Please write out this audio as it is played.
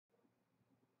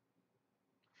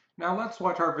Now let's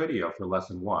watch our video for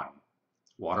lesson 1.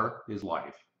 Water is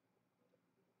life.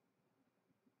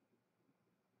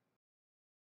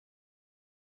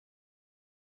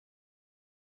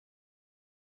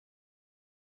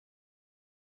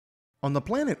 On the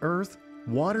planet Earth,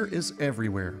 water is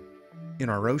everywhere. In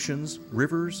our oceans,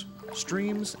 rivers,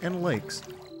 streams, and lakes.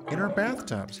 In our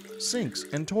bathtubs, sinks,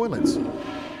 and toilets.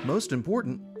 Most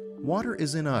important, water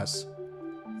is in us.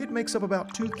 It makes up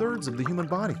about 2/3 of the human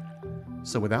body.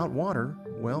 So without water,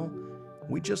 well,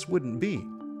 we just wouldn't be.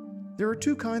 There are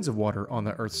two kinds of water on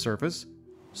the Earth's surface: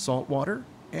 salt water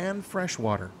and fresh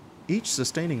water, each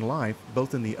sustaining life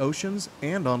both in the oceans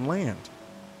and on land.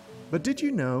 But did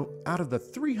you know, out of the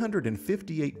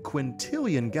 358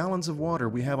 quintillion gallons of water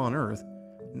we have on Earth,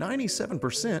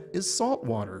 97% is salt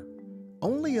water.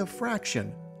 Only a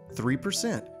fraction,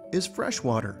 3%, is fresh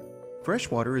water.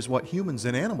 Fresh water is what humans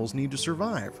and animals need to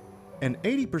survive. And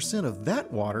 80% of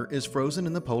that water is frozen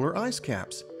in the polar ice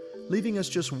caps, leaving us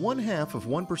just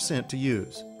 0.5% to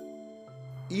use.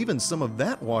 Even some of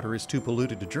that water is too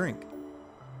polluted to drink.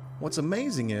 What's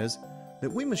amazing is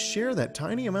that we must share that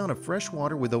tiny amount of fresh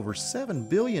water with over 7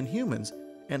 billion humans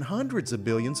and hundreds of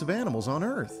billions of animals on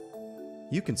Earth.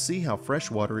 You can see how fresh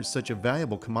water is such a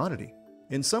valuable commodity.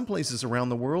 In some places around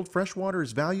the world, fresh water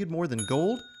is valued more than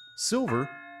gold, silver,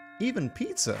 even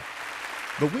pizza.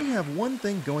 But we have one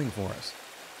thing going for us.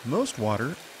 Most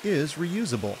water is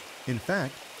reusable. In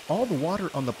fact, all the water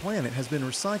on the planet has been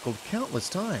recycled countless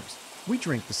times. We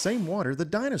drink the same water the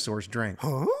dinosaurs drank.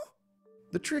 Huh?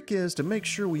 The trick is to make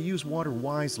sure we use water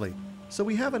wisely, so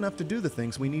we have enough to do the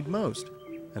things we need most.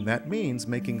 And that means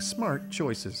making smart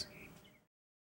choices.